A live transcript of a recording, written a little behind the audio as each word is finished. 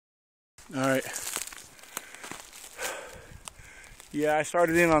Alright. Yeah, I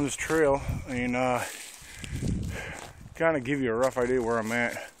started in on this trail and kind of give you a rough idea where I'm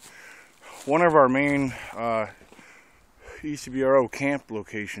at. One of our main ECBRO camp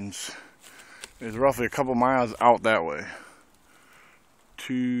locations is roughly a couple miles out that way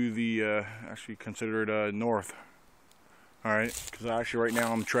to the actually considered north. Alright, because actually right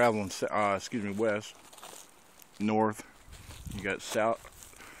now I'm traveling west, north. You got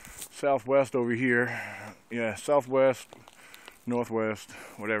southwest over here. Yeah, southwest, northwest,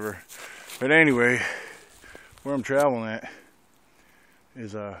 whatever. But anyway, where I'm traveling at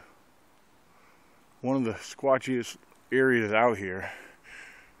is one of the squatchiest areas out here.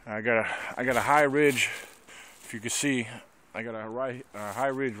 I got a high ridge. If you can see, I got a high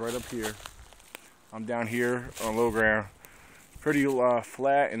ridge right up here. I'm down here on low ground, pretty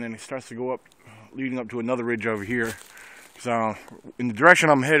flat, and then it starts to go up, leading up to another ridge over here. So in the direction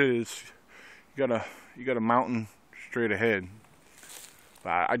I'm headed is you got a mountain straight ahead.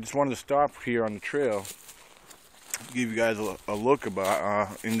 But I just wanted to stop here on the trail, give you guys a look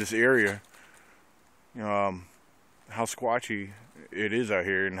about in this area, how squatchy it is out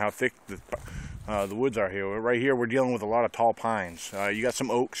here and how thick the woods are here. Right here we're dealing with a lot of tall pines. You got some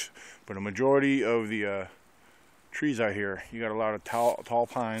oaks, but a majority of the trees out here, you got a lot of tall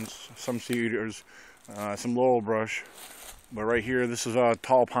pines, some cedars, some laurel brush. But right here, this is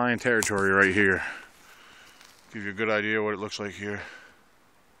tall pine territory right here. Give you a good idea what it looks like here.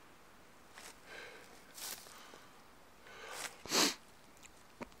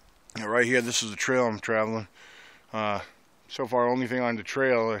 Now right here, this is the trail I'm traveling. So far, only thing on the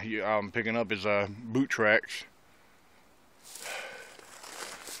trail I'm picking up is boot tracks.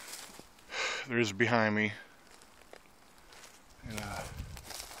 There's behind me. And,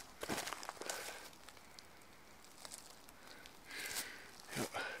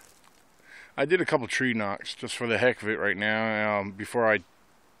 I did a couple tree knocks just for the heck of it right now before I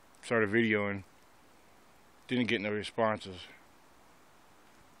started videoing. Didn't get no responses.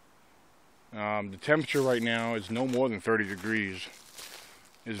 The temperature right now is no more than 30 degrees.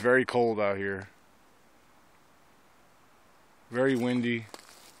 It's very cold out here. Very windy.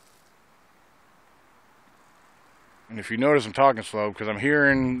 And if you notice, I'm talking slow because I'm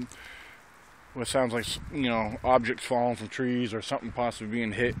hearing what sounds like, you know, objects falling from trees or something possibly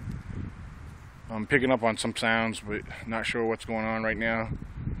being hit. I'm picking up on some sounds, but not sure what's going on right now.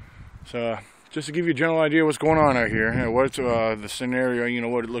 So, just to give you a general idea what's going on out here, what's the scenario, you know,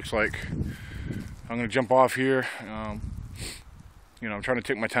 what it looks like. I'm going to jump off here. You know, I'm trying to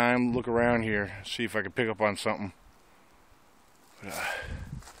take my time, look around here, see if I can pick up on something. But,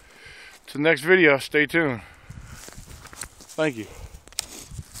 to the next video, stay tuned. Thank you.